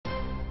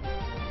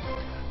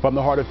From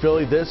the heart of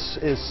Philly, this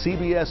is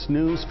CBS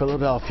News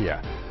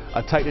Philadelphia.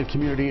 A tight-knit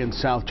community in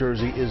South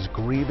Jersey is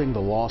grieving the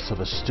loss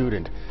of a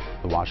student.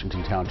 The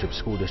Washington Township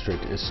School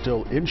District is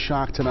still in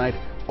shock tonight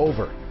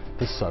over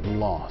the sudden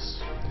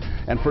loss.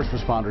 And first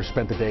responders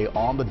spent the day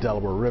on the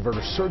Delaware River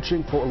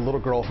searching for a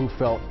little girl who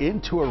fell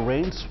into a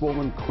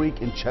rain-swollen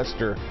creek in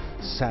Chester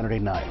Saturday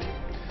night.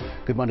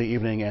 Good Monday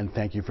evening, and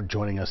thank you for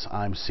joining us.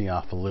 I'm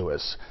Siafa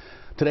Lewis.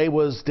 Today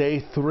was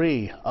day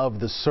 3 of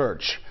the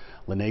search.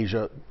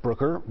 Lenasia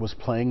Brooker was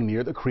playing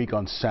near the creek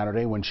on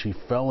Saturday when she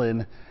fell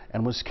in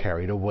and was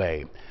carried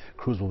away.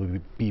 Crews will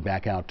be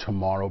back out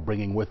tomorrow,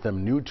 bringing with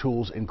them new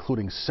tools,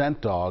 including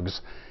scent dogs.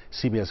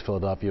 CBS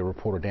Philadelphia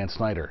reporter Dan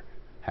Snyder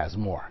has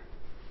more.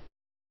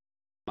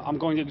 I'm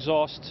going to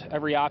exhaust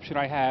every option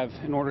I have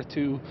in order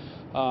to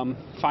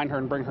find her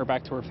and bring her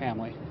back to her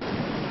family.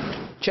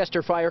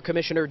 Chester Fire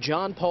Commissioner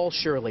John Paul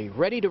Shirley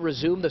ready to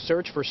resume the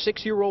search for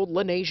 6-year-old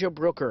Lenasia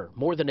Brooker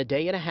more than a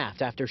day and a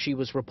half after she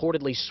was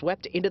reportedly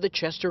swept into the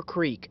Chester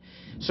Creek.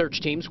 Search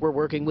teams were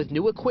working with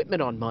new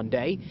equipment on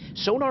Monday,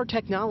 sonar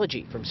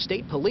technology from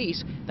state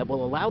police that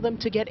will allow them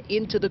to get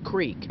into the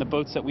creek. The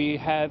boats that we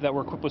had that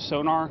were equipped with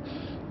sonar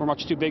were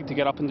much too big to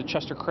get up into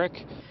Chester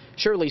Creek.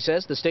 Shirley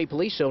says the state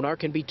police sonar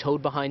can be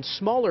towed behind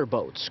smaller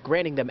boats,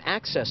 granting them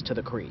access to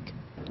the creek.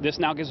 This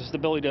now gives us the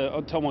ability to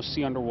almost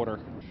see underwater.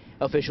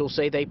 Officials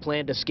say they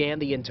plan to scan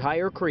the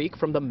entire creek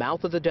from the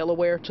mouth of the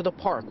Delaware to the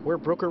park where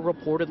Brooker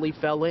reportedly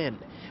fell in.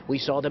 We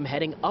saw them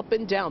heading up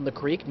and down the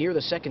creek near the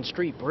 2nd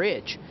Street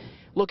Bridge.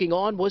 Looking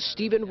on was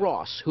Stephen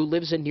Ross, who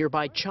lives in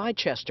nearby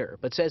Chichester,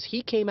 but says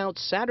he came out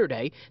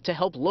Saturday to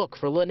help look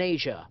for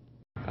Lenasia.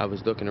 I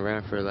was looking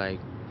around for like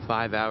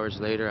 5 hours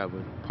later. I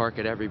would park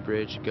at every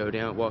bridge, go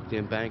down, walk the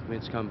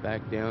embankments, come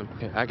back down.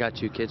 I got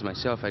 2 kids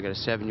myself. I got a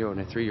 7-year-old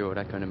and a 3-year-old.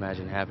 I couldn't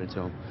imagine having to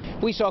them.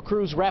 We saw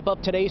crews wrap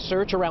up today's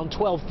search around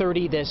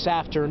 12:30 this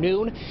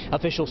afternoon.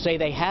 Officials say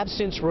they have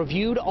since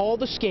reviewed all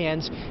the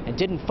scans and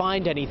didn't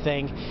find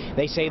anything.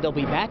 They say they'll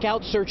be back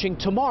out searching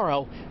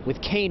tomorrow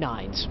with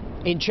canines.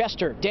 In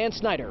Chester, Dan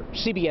Snyder,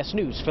 CBS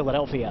News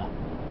Philadelphia.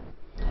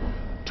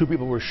 2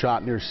 people were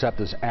shot near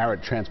SEPTA's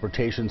Arrett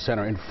Transportation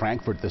Center in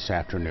Frankfort this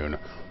afternoon.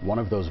 One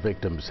of those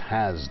victims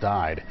has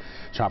died.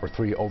 Chopper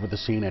 3 over the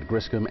scene at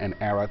Griscom and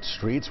Arrett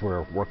Streets.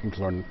 We're working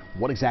to learn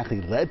what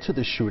exactly led to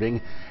the shooting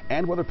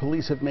and whether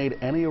police have made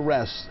any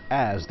arrests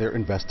as their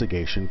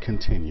investigation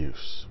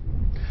continues.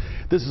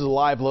 This is a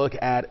live look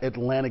at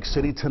Atlantic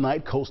City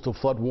tonight. Coastal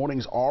flood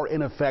warnings are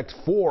in effect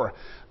for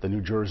the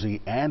New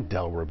Jersey and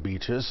Delaware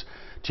beaches.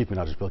 Chief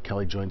Meteorologist Bill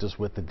Kelly joins us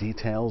with the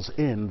details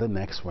in the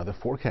next weather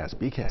forecast.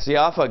 BK.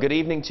 Siafa, good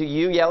evening to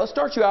you. Yeah, let's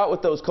start you out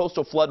with those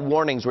coastal flood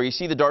warnings where you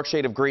see the dark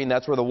shade of green.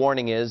 That's where the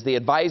warning is. The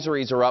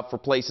advisories are up for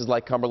places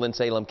like Cumberland,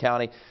 Salem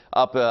County,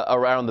 up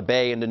around the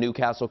bay into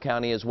Newcastle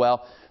County as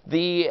well.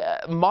 The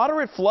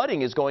moderate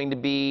flooding is going to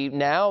be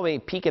now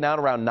peaking out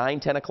around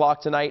 9-10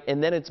 o'clock tonight,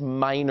 and then it's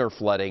minor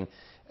flooding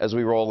as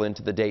we roll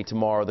into the day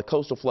tomorrow. The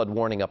coastal flood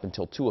warning up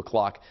until 2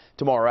 o'clock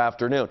tomorrow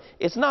afternoon.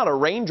 It's not a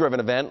rain-driven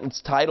event.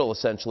 It's tidal,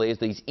 essentially, as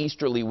these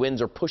easterly winds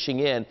are pushing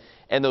in.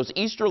 And those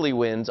easterly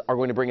winds are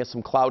going to bring us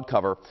some cloud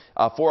cover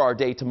for our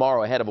day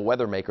tomorrow ahead of a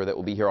weather maker that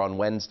will be here on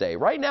Wednesday.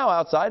 Right now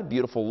outside, a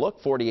beautiful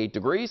look, 48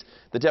 degrees.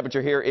 The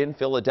temperature here in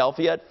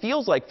Philadelphia, it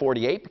feels like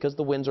 48 because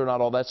the winds are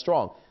not all that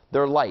strong.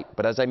 They're light,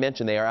 but as I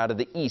mentioned, they are out of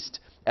the east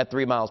at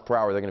 3 miles per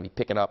hour. They're going to be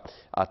picking up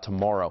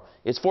tomorrow.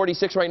 It's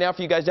 46 right now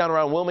for you guys down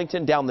around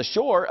Wilmington. Down the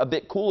shore, a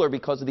bit cooler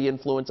because of the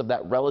influence of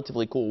that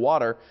relatively cool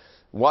water.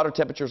 Water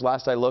temperatures,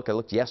 last I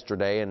looked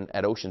yesterday, and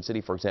at Ocean City,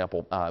 for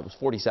example, it was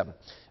 47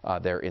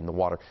 there in the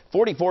water.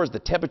 44 is the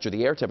temperature,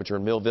 the air temperature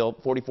in Millville.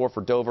 44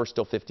 for Dover,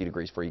 still 50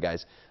 degrees for you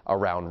guys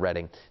around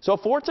Reading. So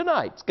for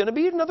tonight, it's going to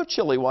be another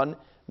chilly one.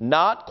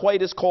 Not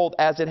quite as cold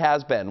as it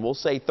has been. We'll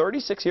say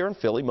 36 here in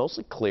Philly,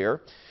 mostly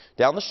clear.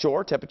 Down the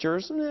shore,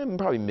 temperatures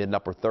probably mid and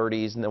upper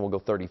 30s, and then we'll go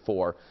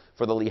 34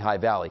 for the Lehigh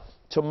Valley.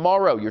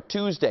 Tomorrow, your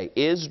Tuesday,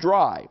 is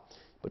dry,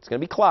 but it's going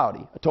to be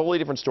cloudy. A totally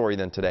different story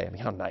than today. I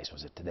mean, how nice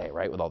was it today,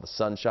 right? With all the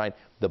sunshine,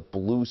 the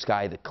blue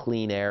sky, the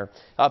clean air.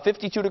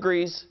 52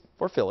 degrees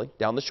for Philly.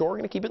 Down the shore, we're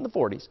going to keep it in the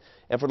 40s.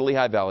 And for the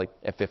Lehigh Valley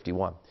at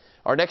 51.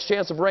 Our next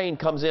chance of rain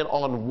comes in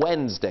on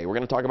Wednesday. We're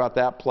going to talk about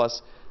that,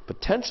 plus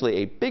potentially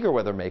a bigger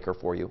weather maker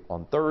for you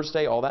on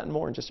Thursday. All that and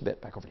more in just a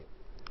bit. Back over to you.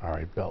 All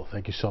right, Bill,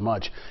 thank you so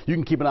much. You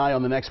can keep an eye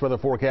on the next weather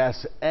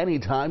forecast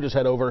anytime. Just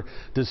head over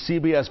to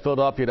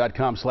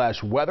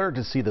cbsphiladelphia.com/weather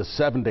to see the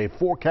 7-day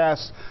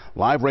forecast,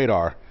 live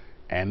radar,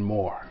 and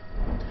more.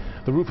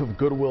 The roof of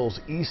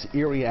Goodwill's East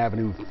Erie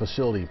Avenue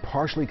facility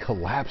partially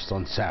collapsed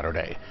on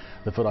Saturday.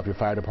 The Philadelphia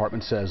Fire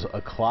Department says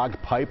a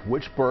clogged pipe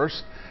which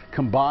burst,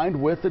 combined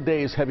with the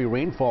day's heavy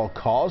rainfall,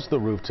 caused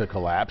the roof to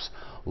collapse.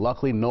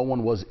 Luckily, no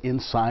one was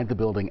inside the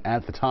building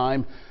at the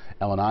time.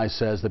 L&I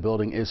says the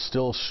building is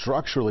still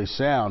structurally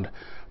sound.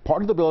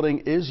 Part of the building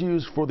is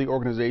used for the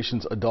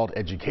organization's adult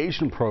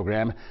education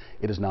program.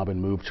 It has now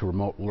been moved to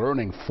remote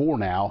learning for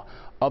now.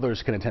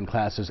 Others can attend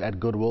classes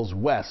at Goodwill's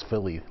West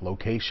Philly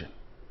location.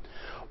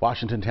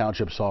 Washington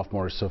Township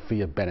sophomore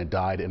Sophia Bennett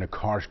died in a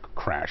car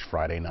crash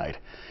Friday night.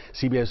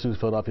 CBS News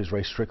Philadelphia's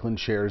Ray Strickland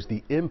shares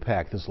the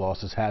impact this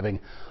loss is having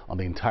on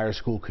the entire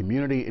school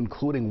community,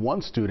 including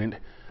one student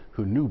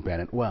who knew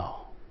Bennett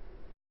well.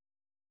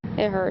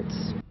 It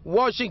hurts.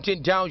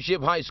 Washington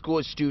Township High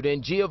School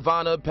student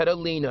Giovanna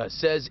Petalina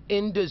says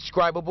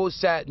indescribable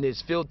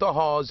sadness filled the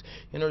halls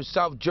in her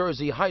South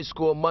Jersey high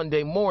school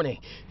Monday morning.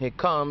 It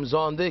comes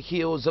on the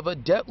heels of a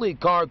deadly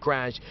car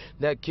crash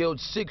that killed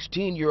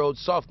 16-year-old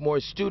sophomore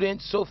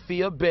student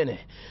Sophia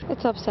Bennett.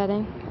 It's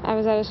upsetting. I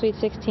was at a Sweet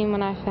 16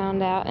 when I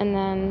found out, and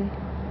then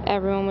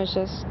everyone was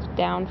just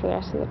down for the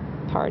rest of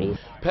the party.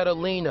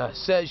 Petalina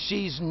says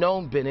she's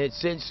known Bennett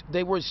since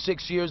they were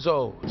 6 years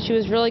old. She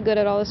was really good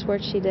at all the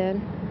sports she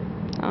did.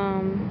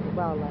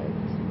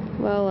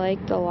 Well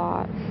liked a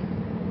lot.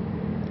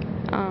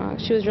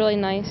 She was really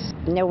nice.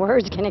 No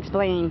words can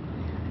explain.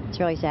 It's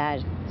really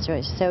sad. She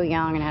was so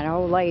young and had her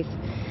whole life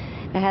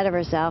ahead of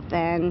herself,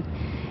 and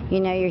you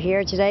know, you're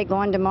here today,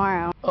 gone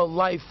tomorrow. A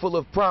life full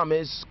of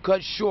promise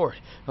cut short.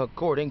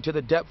 According to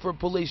the Deptford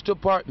Police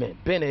Department,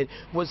 Bennett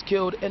was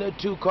killed in a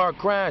two-car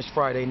crash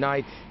Friday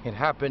night. It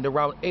happened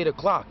around 8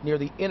 o'clock near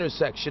the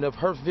intersection of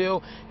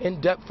Herfville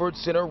and Deptford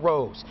Center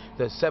Roads.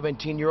 The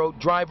 17-year-old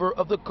driver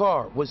of the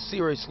car was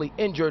seriously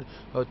injured.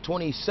 A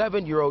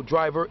 27-year-old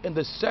driver in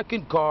the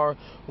second car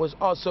was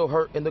also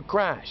hurt in the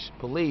crash.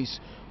 Police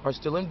are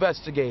still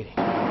investigating.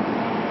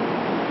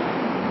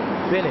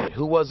 Bennett,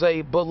 who was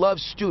a beloved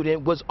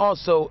student, was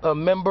also a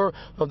member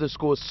of the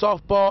school's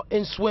softball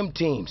and swim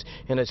teams.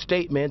 In a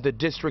statement, the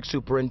district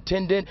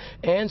superintendent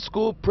and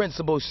school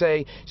principals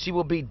say she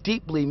will be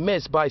deeply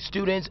missed by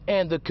students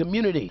and the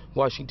community.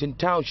 Washington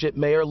Township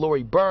Mayor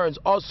Lori Burns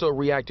also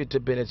reacted to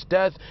Bennett's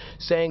death,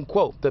 saying,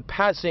 quote, "The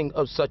passing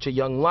of such a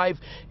young life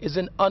is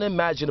an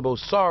unimaginable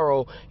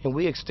sorrow, and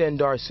we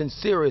extend our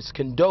sincerest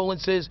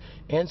condolences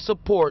and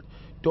support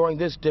during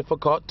this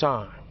difficult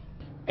time."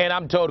 And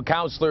I'm told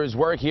counselors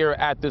were here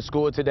at the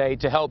school today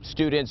to help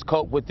students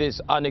cope with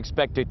this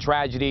unexpected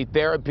tragedy.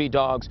 Therapy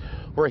dogs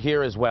were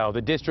here as well.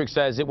 The district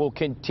says it will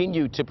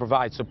continue to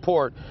provide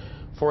support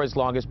for as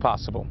long as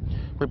possible.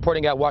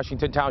 Reporting at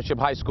Washington Township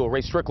High School,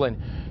 Ray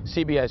Strickland,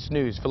 CBS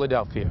News,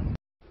 Philadelphia.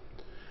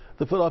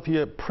 The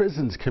Philadelphia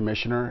Prisons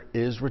Commissioner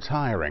is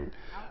retiring.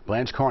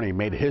 Blanche Carney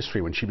made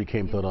history when she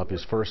became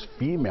Philadelphia's first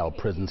female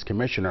prisons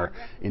commissioner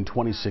in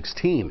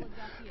 2016.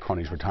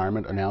 Carney's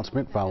retirement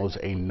announcement follows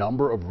a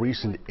number of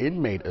recent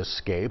inmate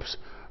escapes.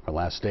 Her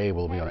last day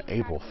will be on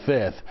April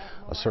 5th.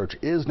 A search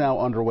is now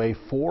underway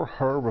for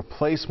her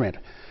replacement.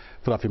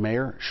 Philadelphia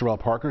Mayor Sherelle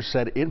Parker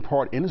said in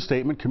part in a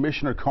statement,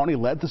 Commissioner Carney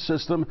led the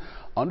system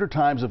under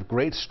times of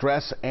great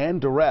stress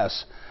and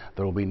duress.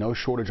 There will be no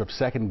shortage of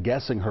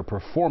second-guessing her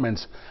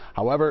performance.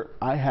 However,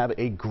 I have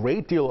a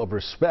great deal of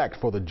respect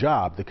for the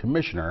job the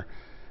commissioner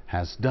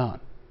has done.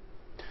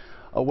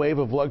 A wave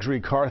of luxury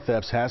car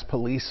thefts has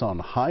police on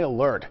high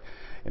alert.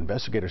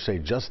 Investigators say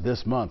just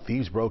this month,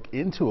 thieves broke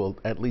into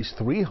at least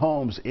 3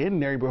 homes in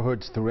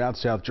neighborhoods throughout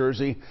South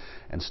Jersey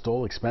and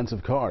stole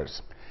expensive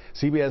cars.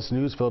 CBS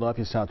News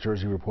Philadelphia South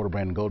Jersey reporter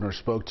Brandon Goldner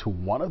spoke to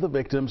one of the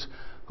victims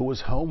who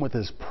was home with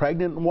his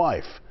pregnant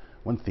wife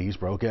when thieves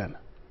broke in.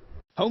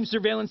 Home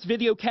surveillance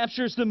video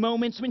captures the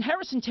moments when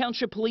Harrison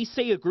Township police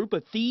say a group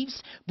of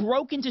thieves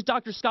broke into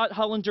Dr. Scott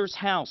Hollander's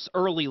house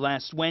early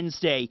last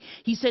Wednesday.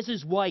 He says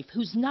his wife,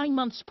 who's 9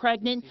 months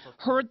pregnant,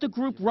 heard the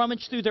group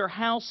rummage through their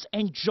house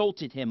and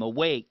jolted him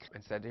awake.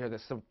 And said, "Here, there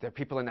are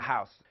people in the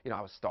house." You know,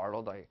 I was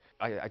startled.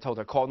 I told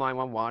her, "Call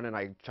 911," and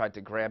I tried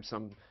to grab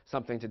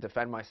something to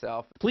defend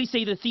myself. Police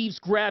say the thieves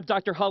grabbed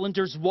Dr.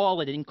 Hollander's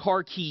wallet and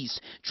car keys,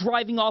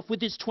 driving off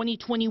with his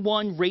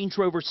 2021 Range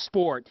Rover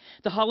Sport.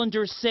 The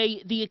Hollanders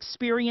say the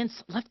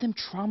experience left them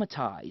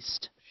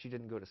traumatized. She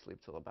didn't go to sleep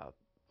till about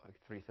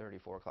 3:30,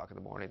 4 o'clock in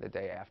the morning the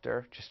day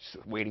after, just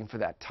waiting for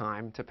that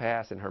time to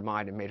pass in her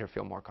mind, and made her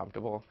feel more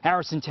comfortable.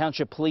 Harrison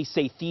Township police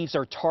say thieves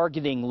are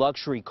targeting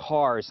luxury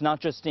cars, not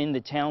just in the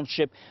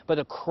township, but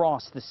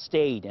across the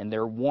state, and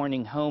they're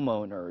warning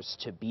homeowners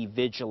to be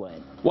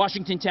vigilant.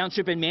 Washington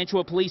Township and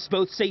Mantua police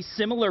both say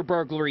similar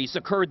burglaries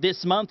occurred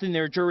this month in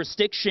their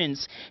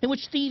jurisdictions, in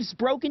which thieves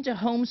broke into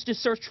homes to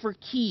search for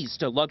keys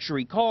to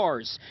luxury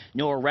cars.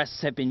 No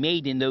arrests have been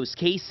made in those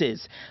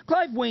cases.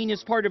 Clive Wayne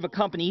is part of a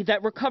company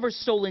that recovers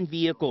stolen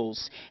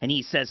vehicles, and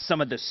he says some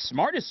of the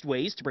smartest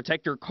ways to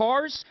protect your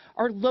cars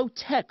are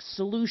low-tech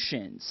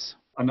solutions.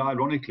 And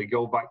ironically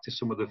go back to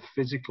some of the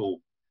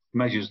physical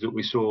measures that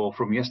we saw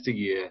from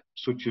yesteryear,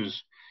 such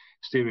as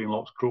steering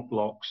locks, crook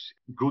locks,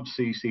 good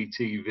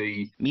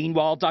CCTV.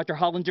 Meanwhile, Dr.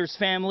 Hollander's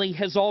family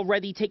has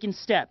already taken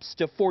steps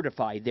to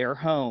fortify their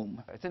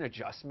home. It's an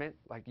adjustment.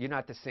 Like, you're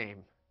not the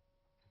same.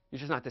 You're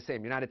just not the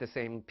same. You're not at the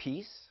same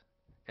pace,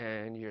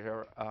 and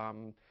you're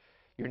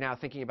now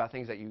thinking about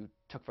things that you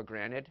took for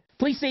granted.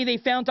 Police say they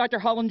found Dr.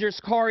 Hollander's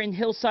car in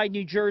Hillside,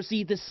 New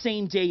Jersey the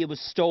same day it was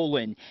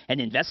stolen. And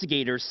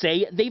investigators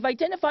say they've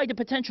identified a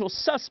potential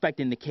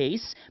suspect in the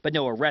case, but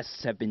no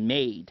arrests have been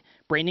made.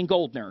 Brandon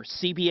Goldner,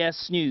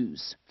 CBS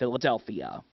News, Philadelphia.